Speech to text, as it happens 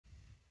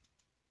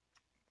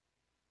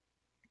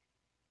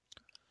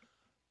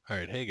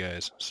Alright, hey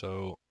guys.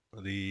 So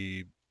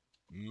the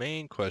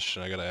main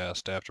question I got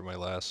asked after my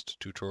last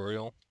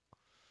tutorial,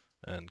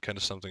 and kind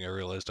of something I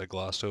realized I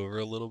glossed over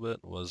a little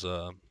bit, was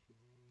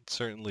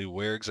certainly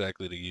where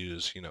exactly to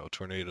use,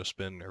 tornado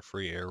spin or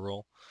free air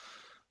roll.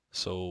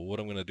 So what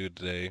I'm going to do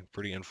today,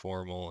 pretty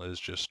informal, is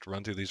just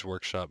run through these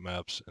workshop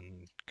maps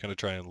and kind of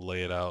try and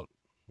lay it out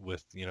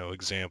with,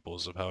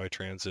 examples of how I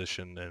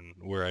transition and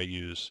where I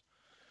use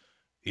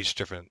each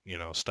different,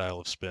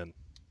 style of spin.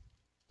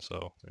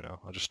 So,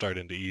 I'll just start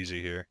into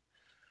easy here.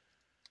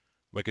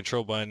 My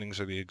control bindings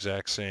are the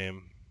exact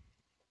same,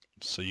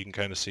 so you can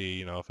kind of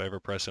see, if I ever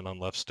press in on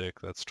left stick,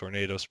 that's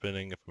tornado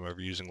spinning. If I'm ever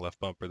using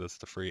left bumper, that's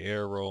the free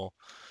air roll.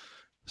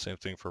 Same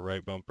thing for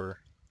right bumper.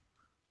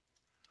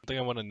 One thing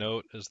I want to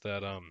note is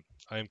that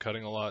I am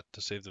cutting a lot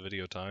to save the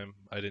video time.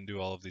 I didn't do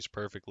all of these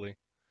perfectly,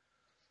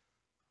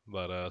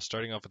 but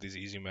starting off with these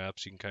easy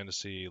maps, you can kind of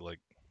see like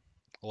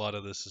a lot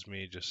of this is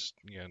me just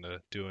kind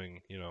of doing,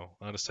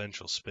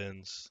 unessential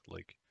spins.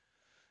 Like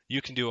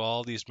you can do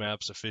all these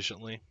maps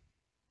efficiently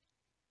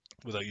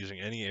without using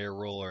any air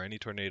roll or any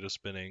tornado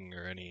spinning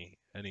or any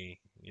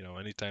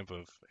type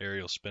of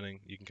aerial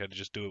spinning. You can kind of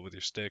just do it with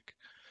your stick,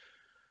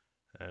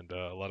 and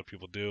a lot of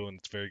people do, and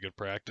it's very good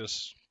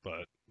practice.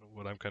 But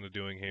what I'm kind of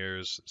doing here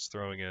is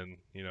throwing in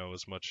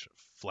as much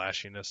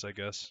flashiness, I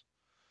guess,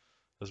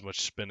 as much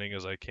spinning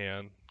as I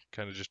can,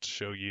 kind of just to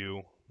show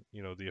you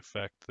the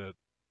effect that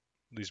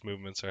these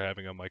movements are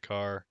having on my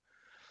car,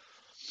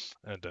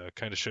 and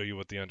kind of show you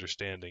what the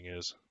understanding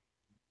is.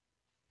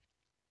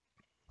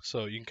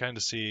 So you can kind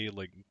of see,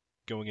 like,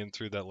 going in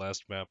through that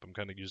last map, I'm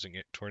kind of using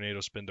it, tornado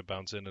spin to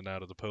bounce in and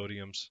out of the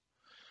podiums.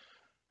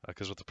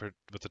 Because what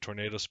the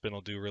tornado spin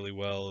will do really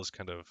well is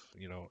kind of,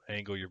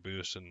 angle your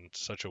boost in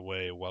such a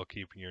way while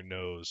keeping your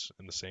nose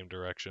in the same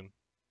direction.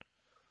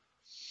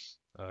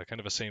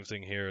 Kind of the same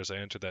thing here as I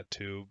enter that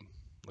tube.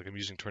 Like I'm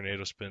using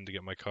tornado spin to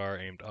get my car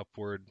aimed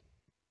upward.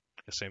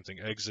 The same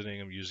thing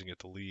exiting, I'm using it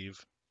to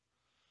leave.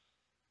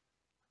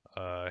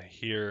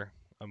 Here,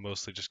 I'm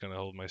mostly just going to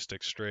hold my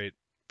stick straight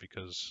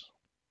because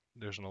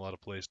there isn't a lot of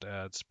place to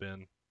add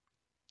spin.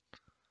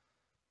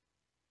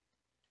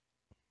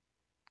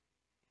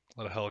 A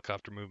lot of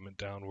helicopter movement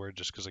downward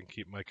just because I can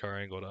keep my car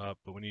angled up.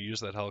 But when you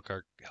use that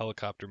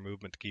helicopter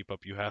movement to keep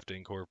up, you have to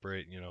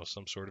incorporate,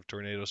 some sort of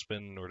tornado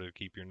spin in order to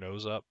keep your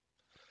nose up.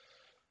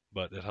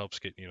 But it helps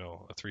get,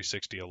 a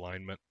 360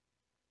 alignment.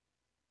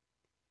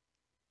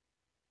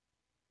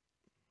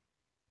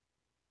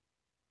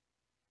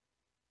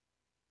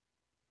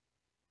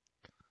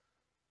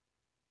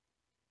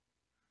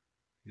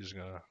 Using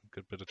a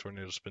good bit of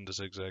tornado spin to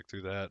zigzag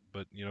through that.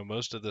 But,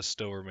 most of this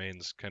still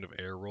remains kind of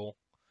air roll,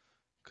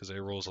 because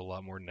air roll is a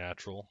lot more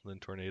natural than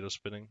tornado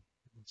spinning.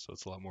 So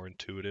it's a lot more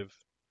intuitive.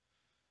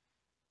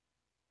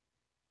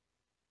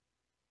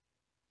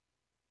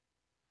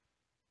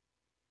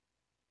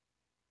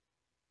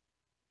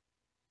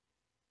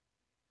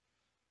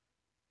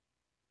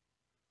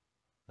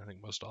 I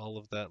think most all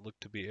of that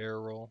looked to be air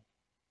roll,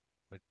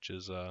 which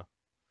is kind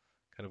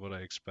of what I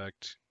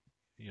expect.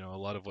 A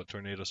lot of what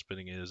tornado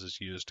spinning is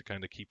used to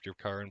kind of keep your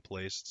car in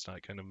place. It's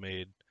not kind of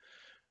made,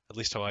 at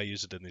least how I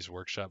use it in these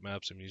workshop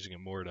maps. I'm using it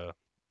more to,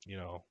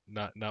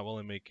 not while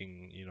I'm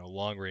making,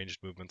 long range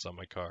movements on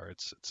my car.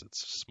 It's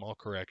small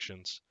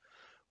corrections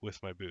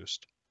with my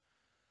boost.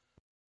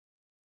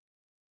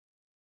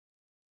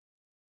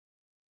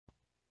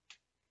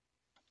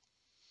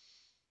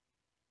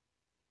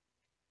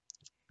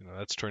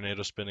 That's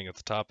tornado spinning at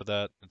the top of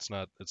that. It's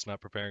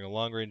not preparing a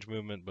long range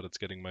movement, but it's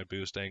getting my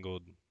boost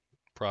angled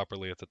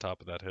properly at the top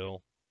of that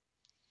hill.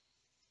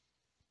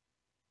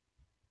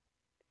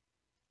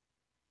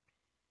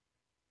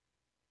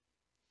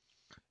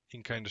 You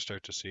can kind of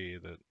start to see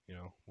that,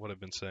 what I've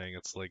been saying.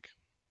 It's like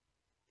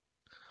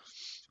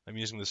I'm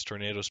using this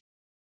tornado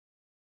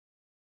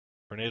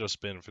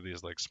spin for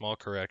these like small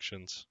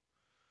corrections,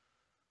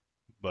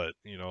 but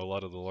a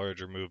lot of the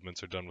larger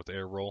movements are done with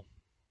air roll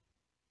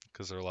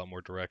because they're a lot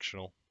more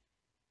directional.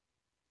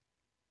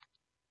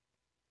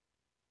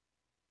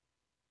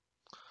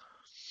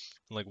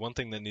 And like one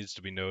thing that needs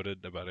to be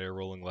noted about air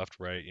rolling left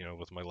right,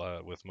 with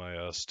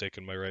my stick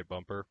and my right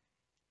bumper,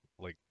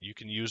 like you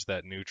can use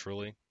that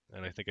neutrally,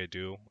 and I think I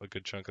do a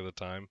good chunk of the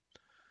time.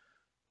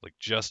 Like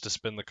just to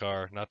spin the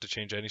car, not to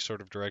change any sort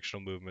of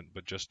directional movement,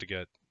 but just to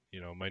get,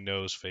 my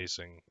nose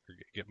facing or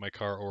get my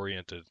car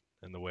oriented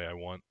in the way I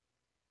want.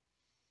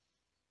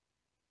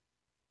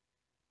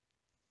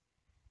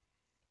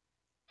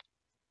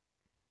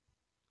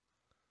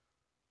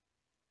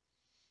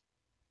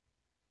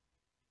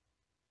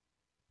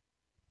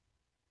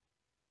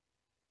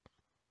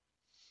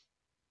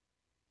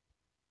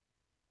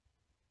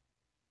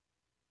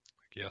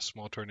 Like, yeah,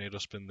 small tornado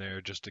spin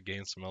there just to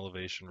gain some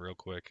elevation real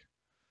quick.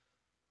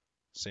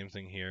 Same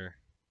thing here.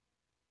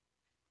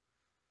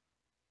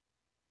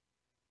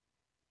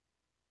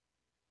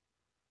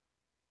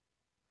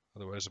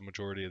 Otherwise, the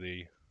majority of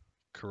the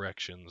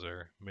corrections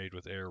are made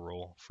with air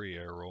roll, free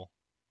air roll.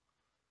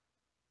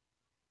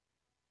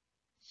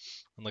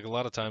 And like a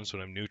lot of times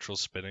when I'm neutral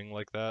spinning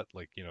like that,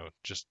 like,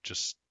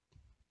 just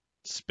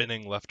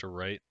spinning left or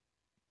right,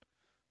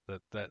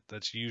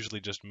 That's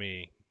usually just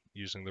me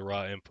using the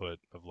raw input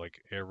of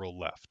like aeral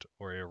left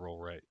or aeral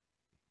right.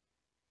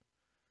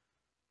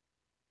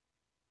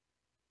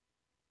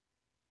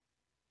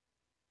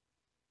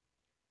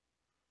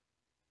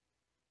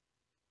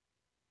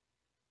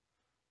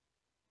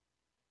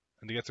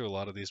 And to get through a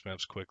lot of these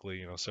maps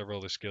quickly, several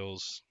other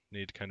skills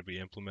need to kind of be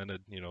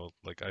implemented.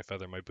 Like I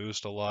feather my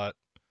boost a lot,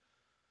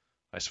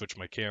 I switch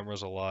my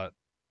cameras a lot,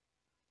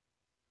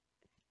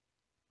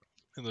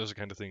 and those are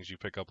kind of things you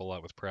pick up a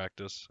lot with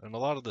practice. And a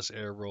lot of this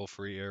air roll,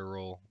 free air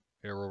roll,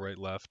 arrow right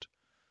left,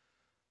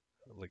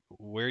 like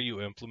where you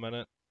implement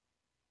it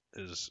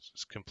is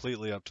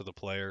completely up to the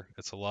player.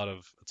 It's a lot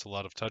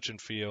of touch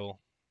and feel.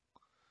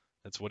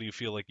 It's what do you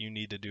feel like you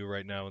need to do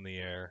right now in the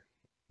air?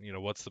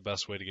 What's the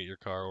best way to get your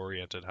car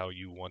oriented how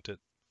you want it?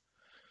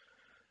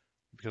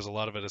 Because a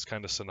lot of it is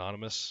kind of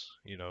synonymous.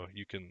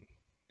 You can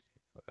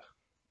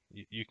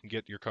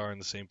get your car in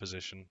the same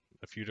position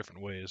a few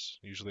different ways,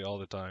 usually all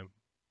the time.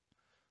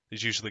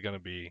 There's usually going to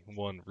be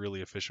one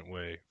really efficient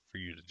way for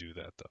you to do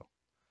that though.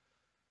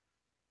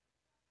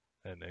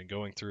 And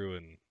going through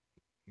and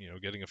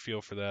getting a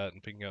feel for that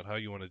and picking out how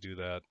you want to do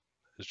that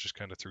is just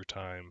kind of through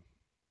time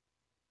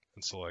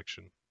and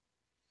selection.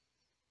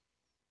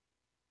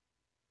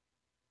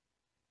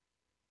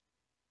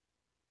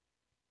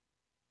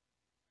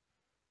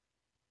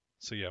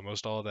 So yeah,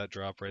 most all of that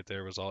drop right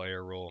there was all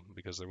air roll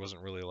because there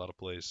wasn't really a lot of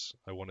place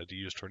I wanted to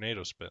use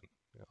tornado spin.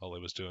 All I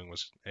was doing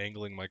was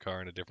angling my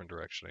car in a different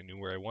direction. I knew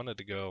where I wanted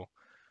to go,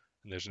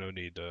 and there's no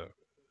need to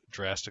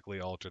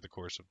drastically alter the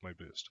course of my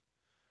boost.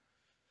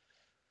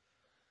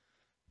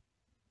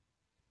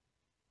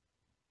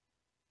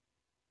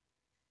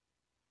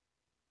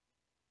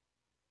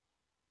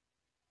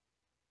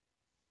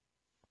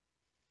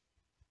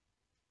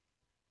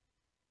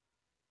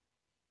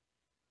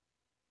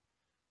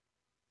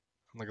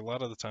 Like a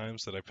lot of the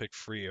times that I pick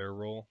free air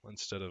roll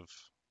instead of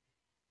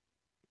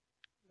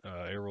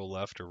air roll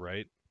left or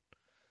right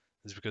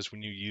is because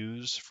when you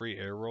use free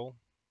air roll,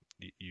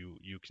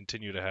 you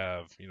continue to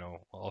have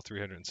all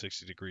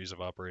 360 degrees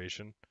of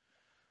operation.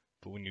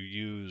 But when you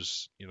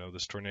use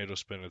this tornado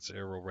spin, it's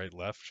air roll right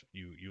left.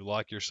 You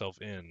lock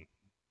yourself in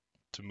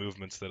to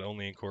movements that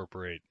only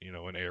incorporate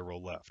an air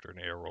roll left or an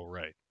air roll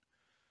right.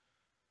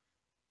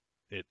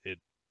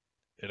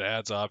 It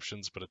adds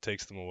options, but it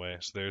takes them away.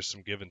 So there's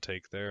some give and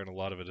take there, and a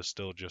lot of it is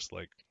still just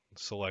like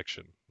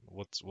selection.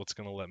 What's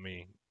going to let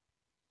me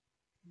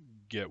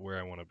get where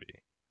I want to be?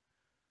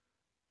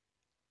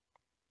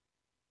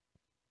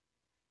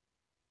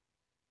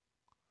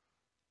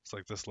 It's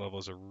like this level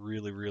is a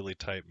really, really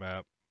tight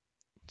map.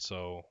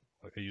 So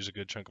I use a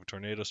good chunk of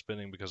tornado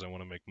spinning because I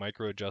want to make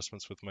micro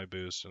adjustments with my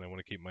boost and I want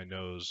to keep my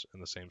nose in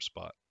the same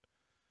spot.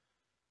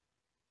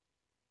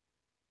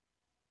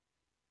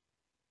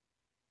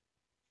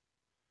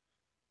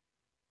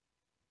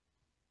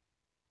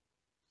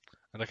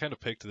 And I kind of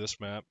picked this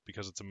map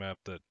because it's a map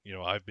that,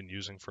 I've been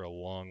using for a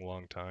long,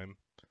 long time.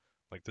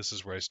 Like this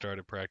is where I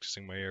started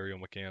practicing my aerial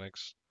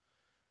mechanics.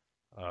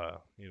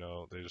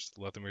 There's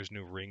Lethamir's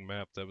new ring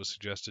map that was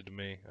suggested to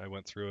me. I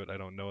went through it. I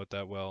don't know it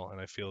that well,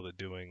 and I feel that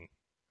doing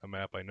a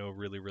map I know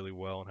really, really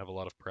well and have a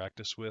lot of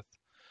practice with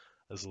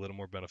is a little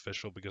more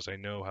beneficial because I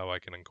know how I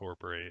can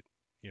incorporate,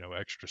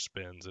 extra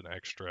spins and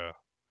extra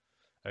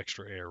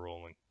air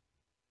rolling.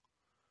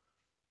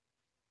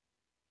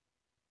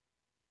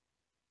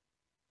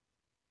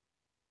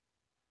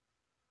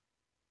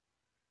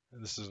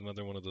 And this is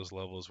another one of those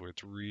levels where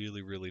it's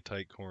really, really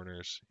tight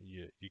corners.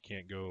 You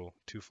can't go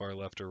too far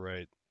left or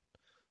right.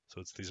 So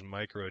it's these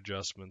micro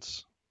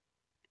adjustments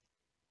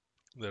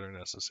that are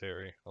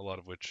necessary, a lot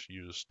of which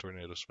use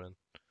tornado spin.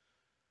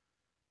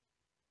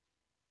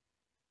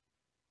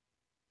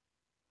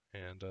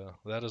 And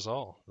that is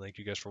all. Thank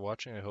you guys for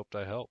watching. I hoped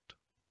I helped.